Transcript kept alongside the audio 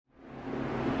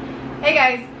Hey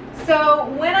guys, so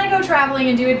when I go traveling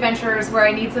and do adventures where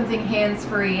I need something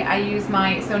hands-free, I use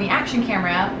my Sony action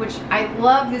camera, which I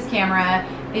love this camera.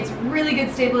 It's really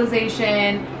good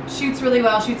stabilization, shoots really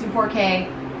well, shoots in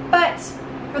 4K, but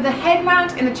for the head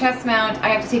mount and the chest mount, I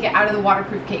have to take it out of the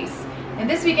waterproof case. And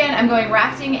this weekend I'm going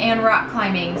rafting and rock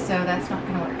climbing, so that's not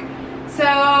gonna work. So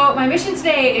my mission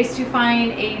today is to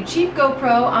find a cheap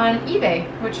GoPro on eBay,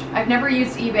 which I've never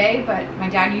used eBay, but my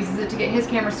dad uses it to get his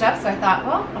camera stuff, so I thought,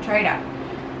 well, I'll try it out.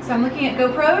 So I'm looking at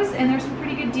GoPros, and there's some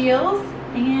pretty good deals,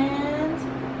 and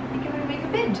I think I'm gonna make a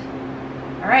bid.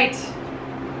 All right,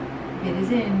 bid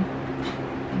is in.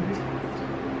 Fingers crossed.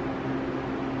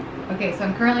 Okay, so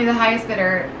I'm currently the highest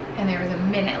bidder, and there is a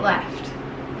minute left.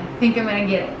 I think I'm gonna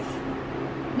get it.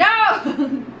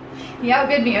 No! He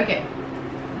outbid me, okay.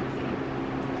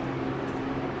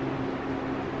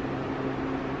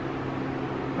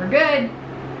 We're good.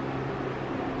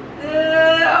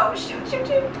 Oh, shoot, shoot,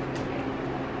 shoot.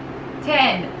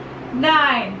 10,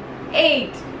 9,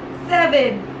 8,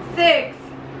 7, 6,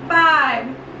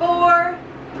 5, 4,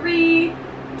 3,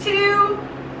 2,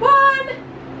 1.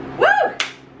 Woo!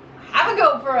 Have a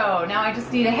GoPro. Now I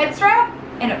just need a head strap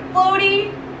and a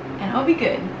floaty, and I'll be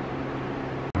good.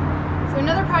 So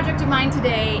another project of mine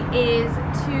today is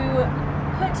to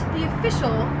put the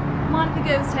official Monica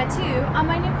Goes tattoo on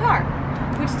my new car,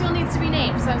 which still needs to be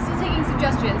named, so I'm still taking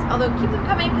suggestions, although keep them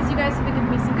coming because you guys have been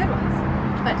giving me some good ones.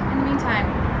 But in the meantime,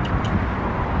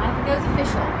 Monica Goes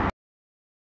official.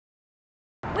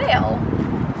 Well,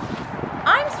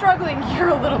 I'm struggling here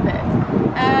a little bit.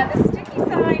 The sticky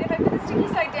side, if I put the sticky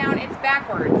side down, it's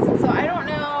backwards, so I don't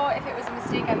know if it was a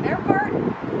mistake on their part.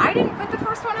 I didn't put the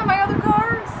first one on my other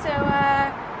car, so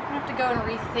I'm gonna have to go and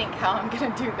rethink how I'm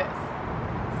gonna do this.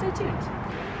 Stay tuned.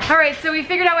 Alright, so we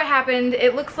figured out what happened.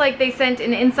 It looks like they sent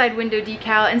an inside window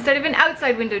decal instead of an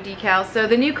outside window decal, so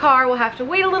the new car will have to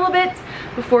wait a little bit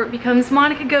before it becomes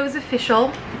Monica Goes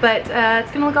official, but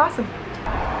it's gonna look awesome.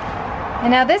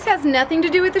 And now this has nothing to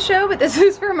do with the show, but this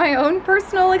is for my own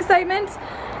personal excitement.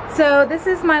 So this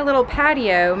is my little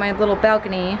patio, my little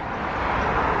balcony.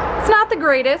 It's not the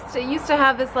greatest. It used to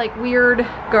have this like weird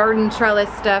garden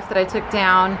trellis stuff that I took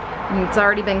down, and it's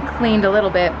already been cleaned a little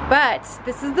bit, but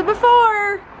this is the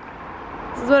before.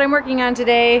 This is what I'm working on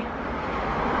today.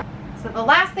 So the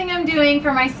last thing I'm doing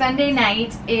for my Sunday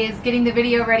night is getting the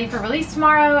video ready for release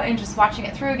tomorrow and just watching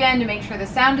it through again to make sure the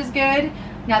sound is good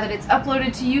now that it's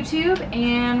uploaded to YouTube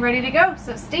and ready to go.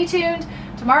 So stay tuned.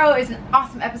 Tomorrow is an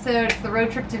awesome episode. It's the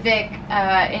road trip to Vik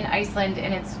in Iceland,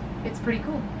 and it's pretty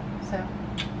cool. So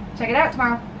check it out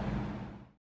tomorrow.